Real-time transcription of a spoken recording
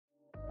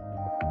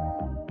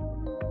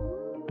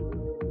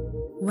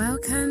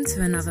Welcome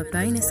to another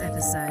bonus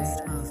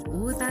episode of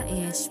All That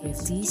Ish with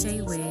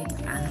DJ Wig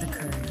and the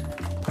crew.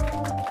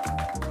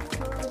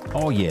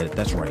 Oh yeah,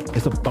 that's right.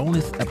 It's a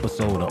bonus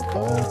episode of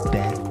All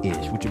That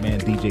Ish with your man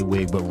DJ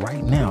Wig. But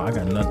right now, I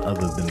got none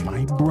other than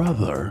my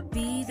brother.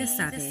 Be the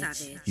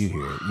Savage. You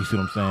hear it. You see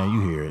what I'm saying?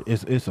 You hear it.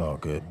 It's all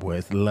good, boy.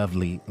 It's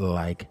lovely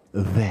like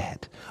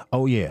that.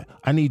 Oh yeah,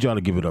 I need y'all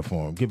to give it up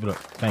for him. Give it up.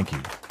 Thank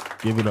you.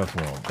 Give it up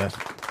for him. That's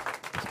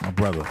my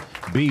brother.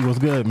 B, what's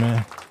good,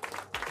 man?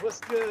 What's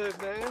good,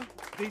 man?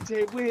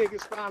 DJ Wig,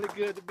 it's finally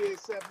good to be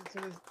accepted to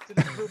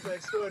this group of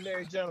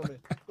extraordinary gentlemen.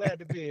 Glad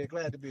to be here.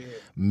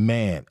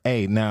 Man,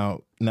 hey,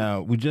 now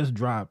we just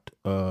dropped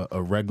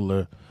a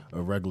regular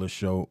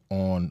show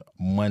on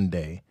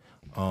Monday,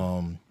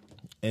 and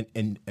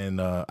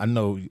I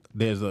know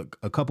there's a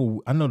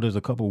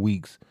couple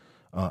weeks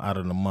out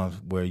of the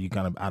month where you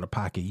kind of out of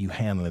pocket, you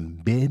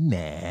handling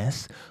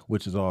business,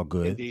 which is all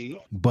good. Indeed.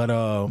 But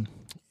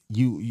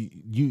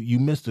you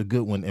missed a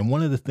good one. And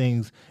one of the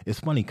things,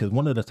 it's funny because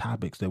one of the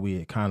topics that we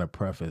had kind of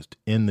prefaced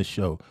in the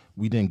show,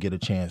 we didn't get a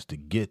chance to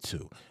get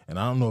to. And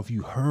I don't know if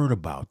you heard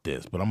about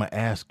this, but I'm going to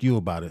ask you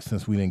about it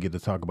since we didn't get to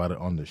talk about it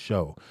on the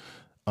show.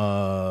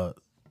 The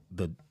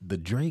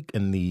Drake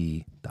and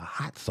the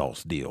hot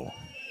sauce deal.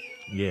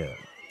 Yeah.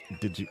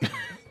 Did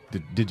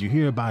you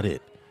hear about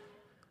it?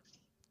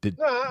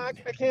 No, I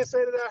can't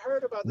say that I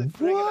heard about the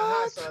Drake and the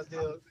hot sauce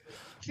deal.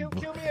 Cue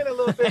me in a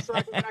little bit so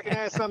I can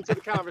add something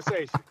to the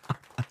conversation.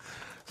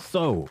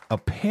 So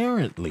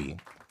apparently,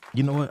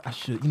 you know what? I'm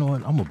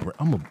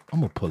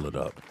gonna pull it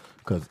up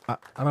because I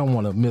don't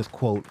want to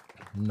misquote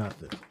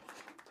nothing.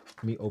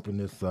 Let me open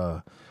this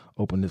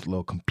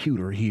little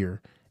computer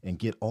here and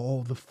get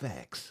all the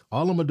facts.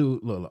 All I'm gonna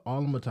do, look, all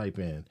I'm gonna type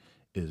in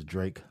is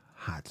Drake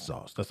hot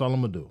sauce. That's all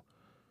I'm gonna do.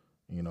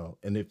 You know,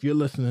 and if you're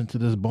listening to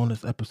this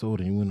bonus episode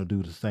and you want to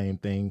do the same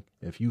thing,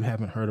 if you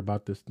haven't heard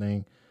about this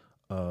thing,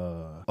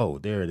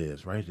 there it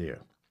is right there.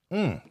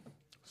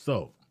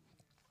 So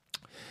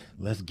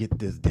let's get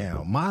this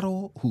down.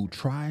 Model who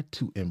tried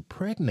to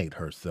impregnate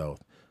herself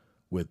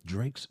with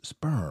Drake's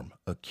sperm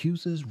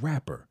accuses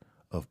rapper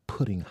of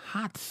putting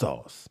hot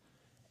sauce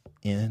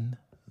in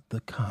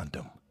the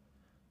condom.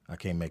 I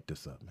can't make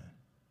this up, man.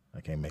 I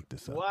can't make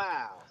this up.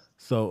 Wow.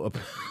 So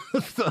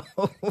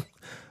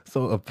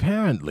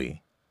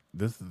apparently,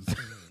 this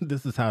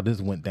is how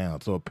this went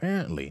down. So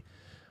apparently,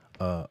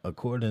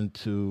 according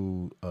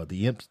to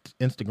the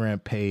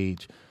Instagram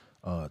page,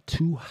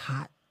 Too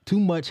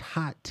Much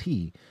Hot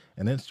Tea,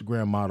 an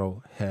Instagram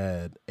model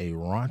had a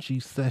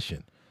raunchy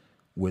session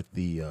with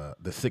the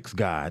Six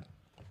God,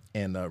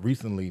 and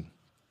recently,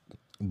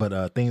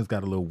 but things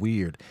got a little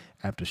weird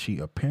after she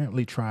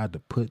apparently tried to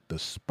put the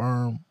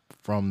sperm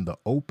from the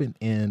open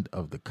end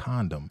of the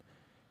condom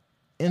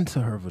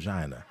into her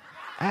vagina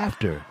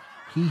after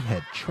he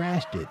had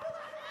trashed it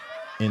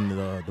in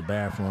the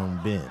bathroom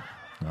bin.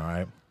 All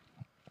right.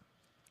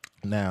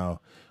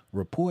 Now,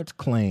 reports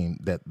claim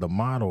that the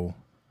model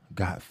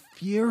got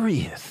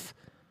furious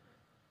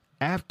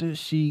after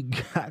she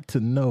got to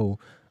know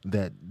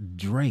that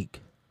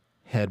Drake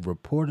had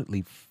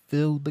reportedly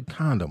filled the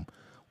condom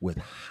with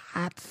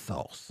hot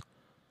sauce.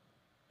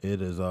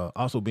 It is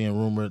also being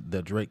rumored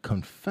that Drake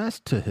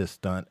confessed to his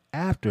stunt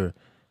after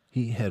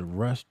he had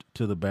rushed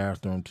to the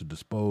bathroom to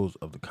dispose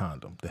of the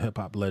condom. The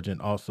hip-hop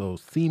legend also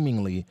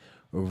seemingly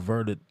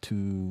reverted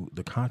to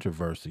the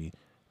controversy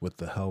with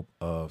the help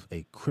of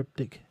a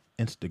cryptic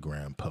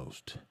Instagram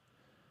post.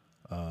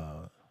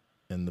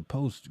 And the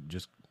post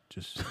just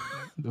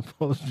the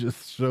post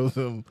just shows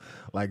him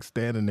like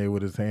standing there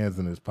with his hands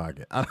in his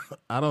pocket. I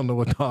don't know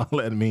what all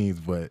that means,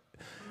 but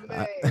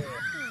I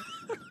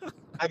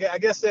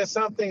guess there's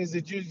some things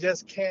that you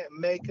just can't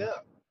make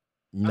up.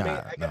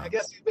 Nah. I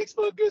guess it makes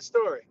for a good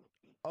story.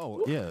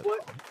 Oh, yeah.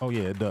 Oh,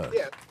 yeah, it does.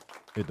 Yeah.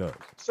 It does.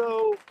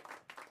 So,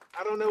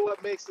 I don't know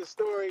what makes the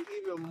story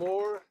even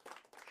more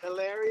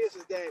hilarious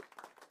is that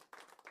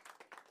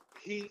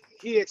he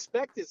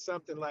expected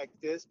something like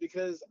this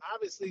because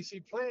obviously she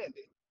planned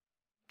it.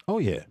 Oh,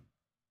 yeah.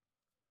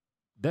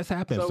 That's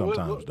happened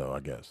sometimes, though, I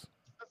guess.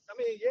 I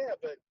mean, yeah,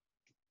 but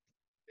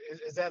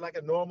is that like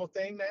a normal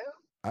thing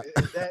now?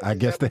 I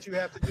guess that what you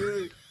have to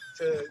do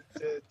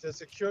to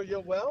secure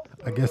your wealth?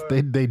 I guess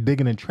they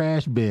digging in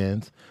trash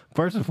bins.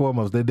 First and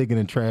foremost, they're digging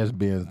in trash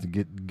bins to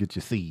get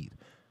your seed.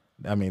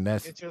 I mean,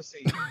 that's get your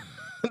seed.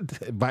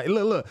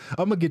 look,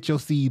 I'm gonna get your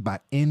seed by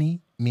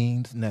any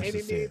means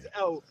necessary.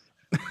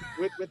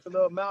 With the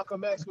little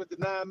Malcolm X with the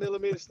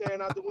 9mm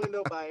staring out the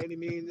window, by any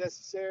means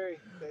necessary.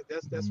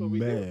 That's what we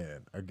do.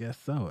 Man, I guess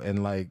so.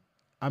 And like,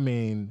 I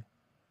mean,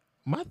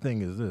 my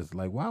thing is this: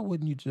 like, why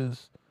wouldn't you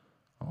just,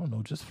 I don't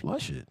know, just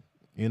flush it?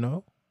 You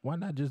know, why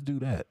not just do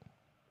that?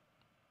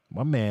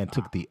 My man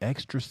took the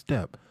extra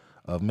step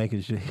of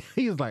making sure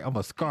he's like, I'm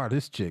gonna scar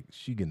this chick.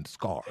 She getting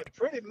scarred.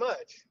 Pretty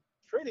much.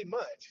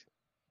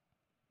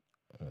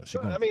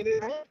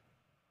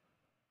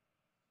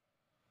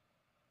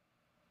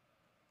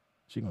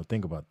 She gonna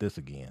think about this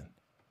again.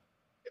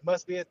 It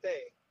must be a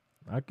thing.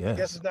 I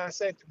guess it's not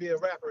safe to be a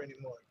rapper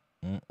anymore.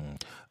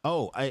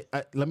 Oh, I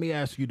let me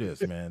ask you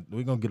this, man.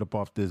 We're gonna get up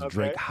off this Okay.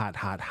 Drake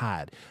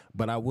hot,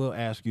 but I will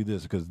ask you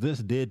this because this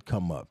did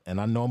come up,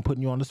 and I know I'm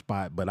putting you on the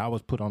spot, but I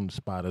was put on the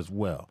spot as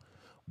well.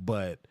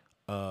 But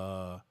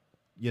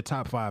your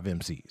top 5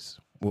 MCs,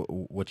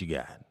 what you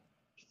got?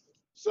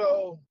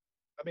 So,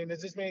 I mean,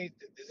 is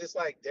this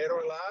like dead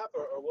or alive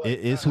or what?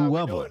 It's How are we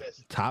whoever. doing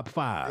this? Top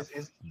five, Is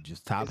is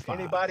just top is five.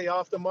 anybody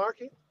off the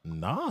market?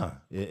 Nah,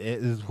 it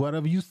is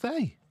whatever you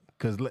say.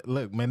 Cause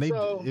look, man,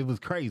 So, it was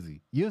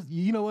crazy. You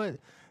know what?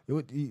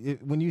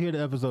 When you hear the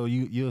episode,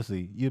 you'll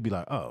see. You'll be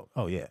like, oh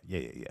yeah.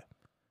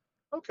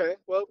 okay.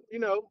 Well,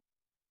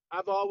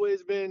 I've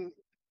always been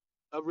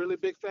a really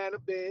big fan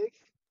of Big.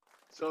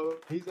 So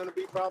he's going to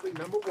be probably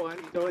number one.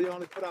 He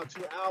only put out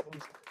 2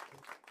 albums.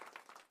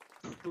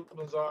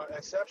 Albums are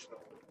exceptional.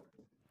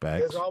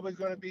 There's Facts. always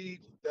going to be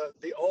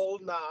the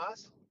old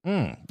Nas.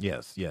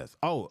 Yes.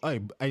 Oh,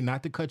 hey,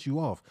 not to cut you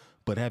off,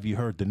 but have you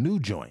heard the new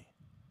joint?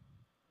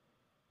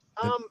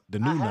 The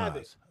I new have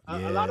it. Nas.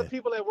 A lot Yeah. of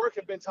people at work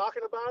have been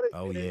talking about it,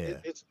 Oh and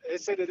yeah. they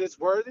say that it's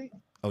worthy.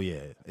 Oh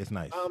yeah. It's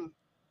nice.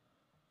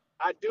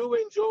 I do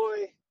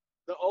enjoy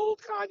the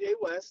old Kanye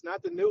West,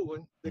 not the new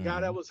one. The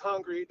guy that Mhm. was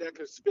hungry, that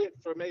could spit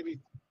for maybe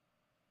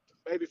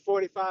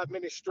 45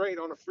 minutes straight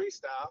on a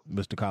freestyle.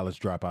 Mr. College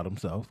Dropout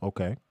himself.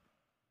 Okay.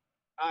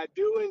 I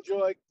do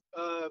enjoy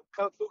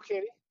Kung Fu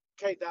Kenny,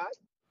 K. Dot.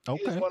 He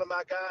is Okay. one of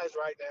my guys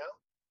right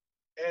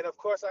now. And of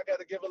course, I got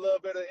to give a little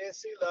bit of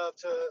NC love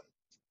to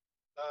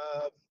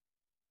uh,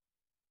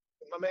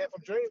 my man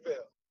from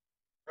Dreamville.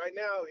 Right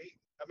now,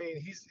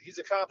 he's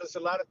accomplished a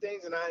lot of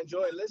things, and I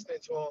enjoy listening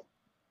to him.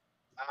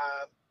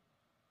 Uh,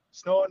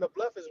 Snow on the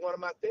Bluff is one of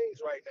my things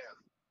right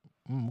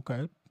now.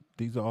 Okay.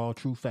 These are all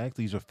true facts.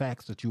 These are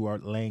facts that you are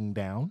laying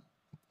down.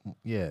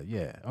 Yeah.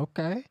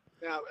 Okay.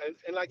 Now,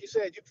 and like you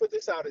said, you put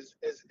this out as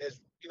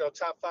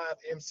top 5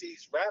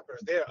 MCs,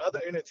 rappers. There are other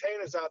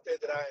entertainers out there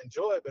that I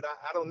enjoy, but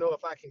I don't know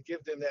if I can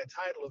give them that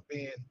title of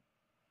being,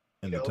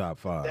 In the top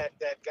 5. that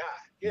guy.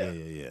 Yeah.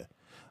 Yeah.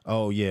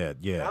 Oh yeah.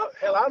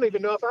 Hell, I don't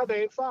even know if I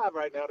named 5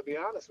 right now, to be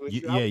honest with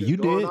you. I'm just You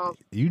going did. off,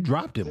 You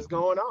dropped him. just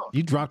going off.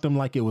 You dropped him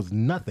like it was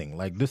nothing.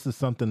 Like this is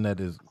something that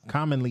is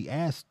commonly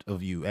asked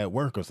of you at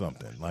work or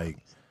something. Like,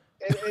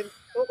 And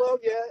well,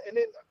 yeah. And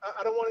then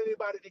I don't want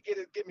anybody to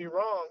get me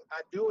wrong.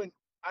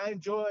 I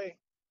enjoy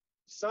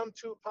some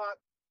Tupac,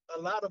 a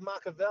lot of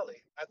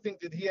Machiavelli. I think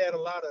that he had a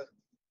lot of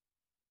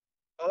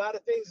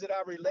things that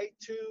I relate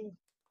to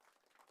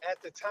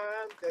at the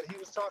time that he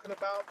was talking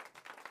about.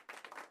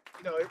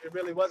 It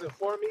really wasn't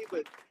for me,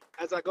 but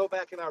as I go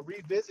back and I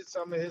revisit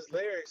some of his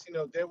lyrics,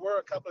 there were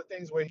a couple of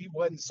things where he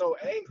wasn't so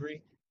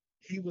angry.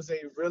 He was a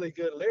really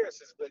good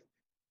lyricist, but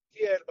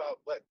he had about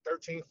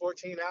 13,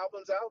 14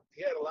 albums out.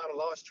 He had a lot of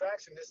lost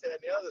tracks and this, that, and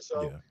the other.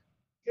 So yeah.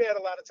 he had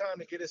a lot of time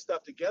to get his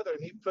stuff together,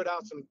 and he put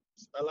out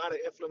a lot of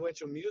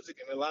influential music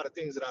and a lot of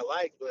things that I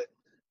like. But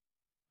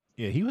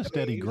Yeah, he was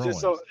steady he was growing.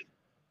 just so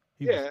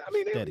He was yeah.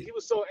 steady. He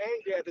was so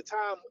angry at the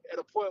time, at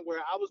a point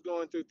where I was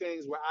going through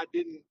things where I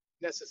didn't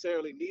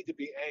necessarily need to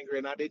be angry,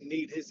 and I didn't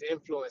need his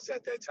influence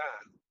at that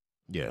time.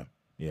 Yeah,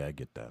 I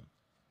get that.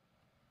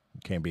 You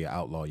can't be an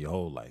outlaw your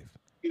whole life.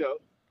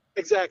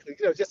 Exactly.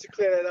 Just to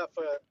clear that up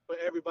for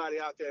everybody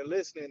out there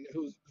listening,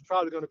 who's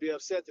probably going to be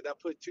upset that I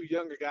put 2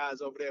 younger guys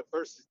over there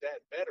versus that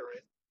veteran.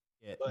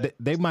 Yeah, But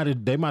they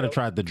might have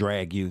tried to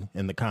drag you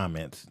in the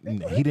comments. He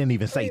didn't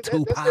even say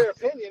Tupac. That's their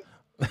opinion,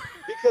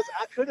 because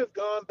I could have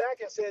gone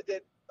back and said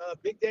that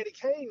Big Daddy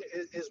Kane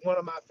is one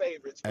of my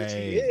favorites, which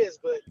he is,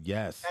 but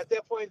yes. at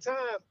that point in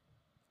time,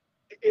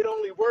 it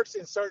only works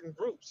in certain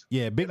groups.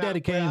 Yeah, Big And Daddy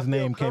I Kane's feel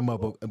name came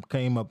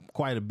comfortable. up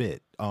quite a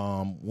bit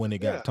when it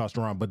got Yeah. tossed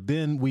around. But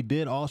then we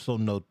did also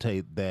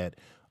notate that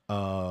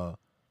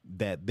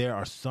that there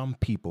are some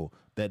people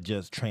that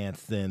just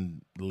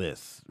transcend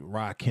lists.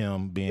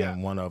 Rakim being Yeah.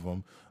 one of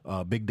them.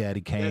 Big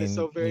Daddy Kane. That is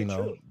so very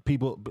true.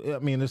 People. I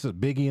mean, this is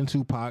Biggie and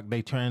Tupac.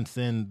 They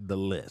transcend the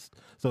list.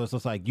 So it's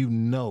just like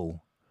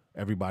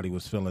everybody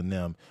was feeling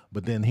them.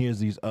 But then here's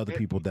these other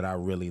people that I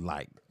really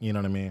like. You know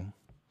what I mean?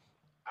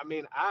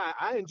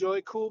 I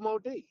enjoy Cool Mo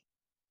D.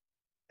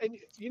 And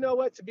you know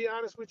what? To be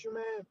honest with you,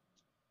 man,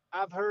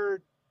 I've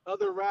heard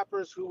other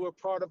rappers who were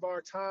part of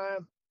our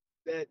time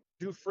that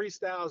do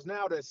freestyles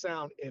now that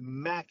sound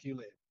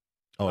immaculate.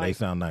 Oh, they Like,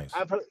 sound nice.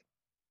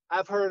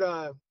 I've heard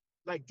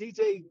like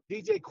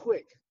DJ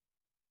Quick.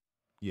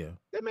 Yeah,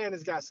 That man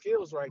has got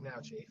skills right now,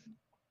 Chief.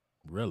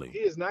 He really.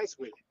 is nice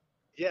with it.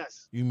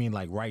 Yes. You mean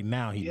like right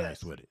now he nice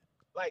Yes. with it?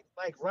 Like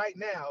right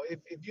now,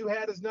 if you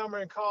had his number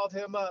and called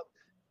him up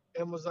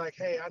and was like,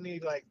 hey, I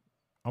need like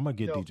I'm gonna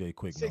get you know, DJ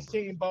Quick number.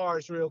 16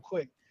 bars real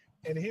quick.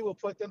 And he will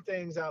put them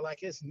things out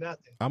like it's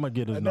nothing. I'm gonna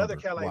get his Another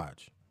number. cat like-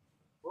 Watch.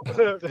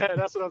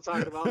 That's what I'm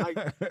talking about.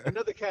 Like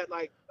another cat,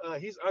 like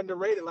he's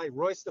underrated, like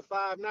Royce the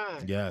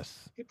 5'9".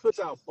 Yes, He puts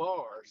out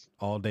bars,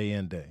 all day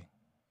and day.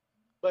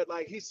 but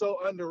like he's so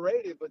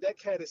underrated. But that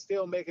cat is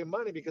still making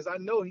money because I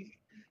know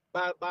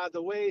by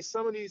the way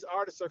some of these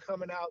artists are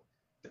coming out,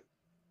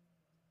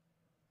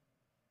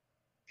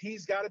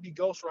 he's got to be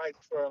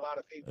ghostwriting for a lot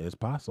of people It's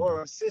possible.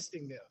 or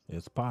assisting them.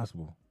 It's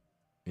possible.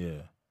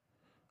 Yeah.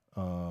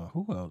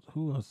 Who else?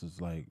 Who else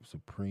is like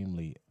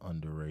supremely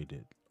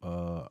underrated?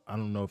 I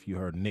don't know if you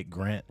heard Nick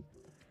Grant.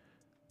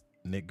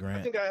 Nick I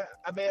Grant, think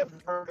I may have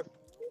heard of.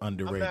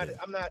 underrated.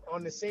 I'm not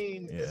on the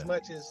scene Yeah. as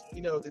much as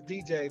the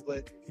DJ,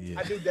 but Yeah,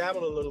 I do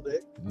dabble a little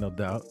bit. no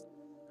doubt.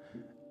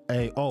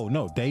 Hey, oh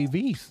no, Dave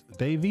East.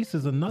 Dave East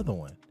is another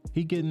one.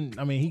 He getting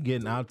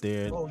out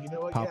there, Oh, you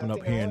know what? popping I up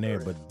think I here have and there.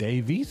 heard. But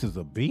Dave East is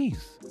a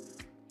beast.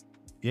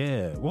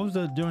 Yeah, what was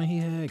that joint he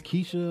had?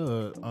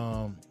 Keisha.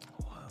 Oh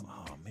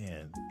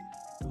man,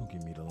 don't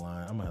give me the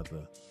line. I'm gonna have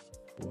to,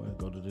 boy,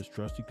 go to this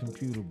trusty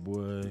computer,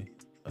 boy.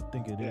 I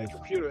think it Yeah, is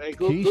computer. Hey,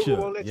 Keisha, Google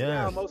won't let you yes.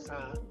 down most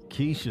times.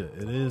 Keisha.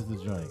 It is the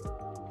joint,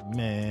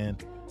 man.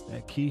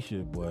 That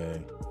Keisha,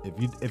 boy.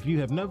 If you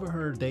have never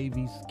heard Dave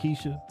East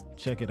Keisha,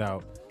 check it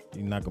out.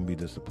 You're not gonna be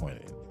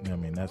disappointed. You know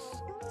what I mean?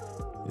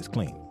 It's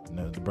clean. You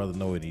know, the brother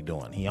know what he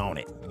doing. He on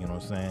it. You know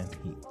what I'm saying?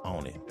 He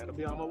on it. That'll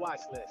be on my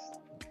watch list.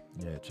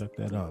 Yeah, check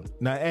that out.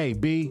 Now, hey,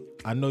 B,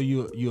 I know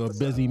you're a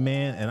busy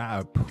man, and I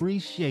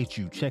appreciate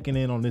you checking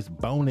in on this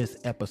bonus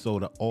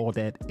episode of All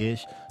That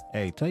Ish.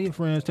 Hey, tell your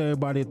friends, tell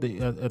everybody at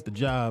the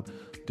job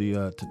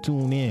to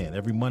tune in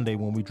every Monday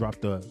when we drop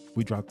the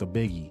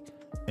biggie.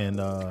 And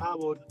I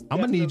will. I'm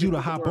gonna need you to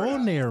definitely hop put the word on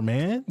out. there,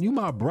 man. You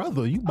my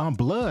brother. You my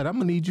blood. I'm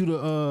gonna need you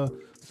to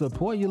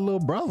support your little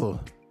brother.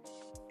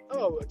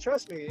 Oh,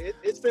 trust me,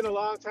 it's been a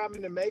long time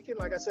in the making.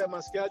 Like I said,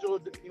 my schedule,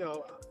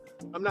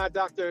 I'm not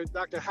Dr.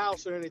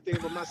 House or anything,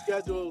 but my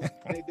schedules,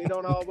 they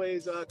don't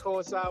always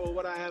coincide with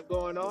what I have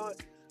going on.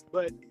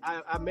 But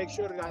I make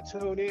sure that I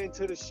tune in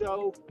to the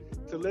show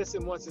to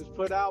listen once it's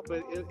put out.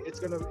 But it's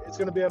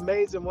gonna be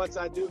amazing once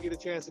I do get a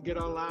chance to get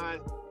on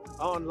live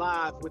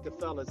with the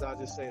fellas. I'll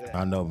just say that.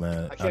 I know,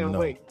 man. I can't know.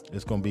 wait.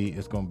 It's gonna be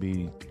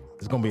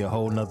a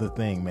whole nother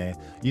thing, man.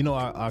 You know,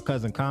 our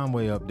cousin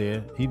Conway up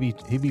there, he be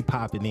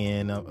popping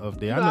in up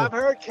there. I know. I've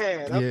heard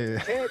Cad. Yeah.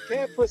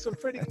 Cad put some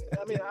pretty.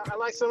 I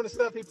like some of the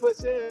stuff he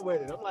puts in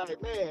with it. I'm like,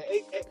 man,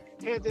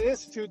 Hampton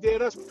Institute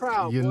did us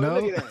proud. You boy. know?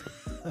 Look at that.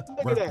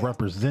 Look at that.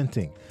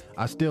 Representing.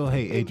 I still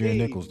hate Adrian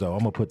Indeed. Nichols, though. I'm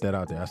gonna put that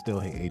out there. I still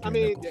hate Adrian I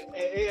mean, Nichols.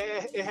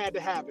 it had to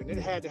happen. It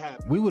had to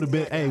happen. We would have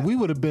been, It had to we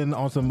would have been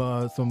on some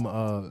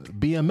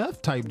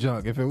BMF type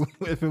junk if it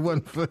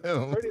wasn't for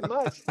him. Pretty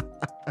much.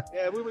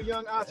 Yeah, we were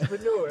young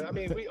entrepreneurs. I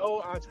mean, we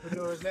old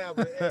entrepreneurs now,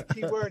 but the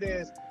key word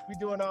is we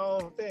doing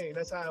our own thing.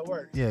 That's how it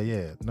works.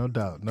 Yeah, no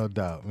doubt, man.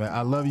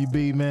 I love you,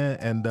 B, man,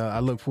 and I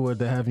look forward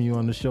to having you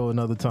on the show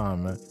another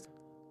time, man.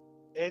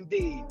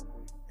 Indeed.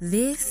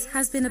 This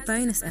has been a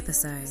bonus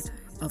episode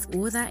of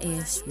All That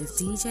Ish with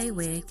DJ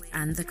Wig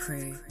and the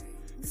crew.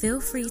 Feel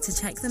free to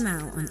check them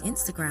out on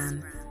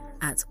Instagram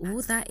at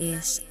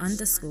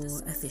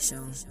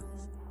allthatish_official.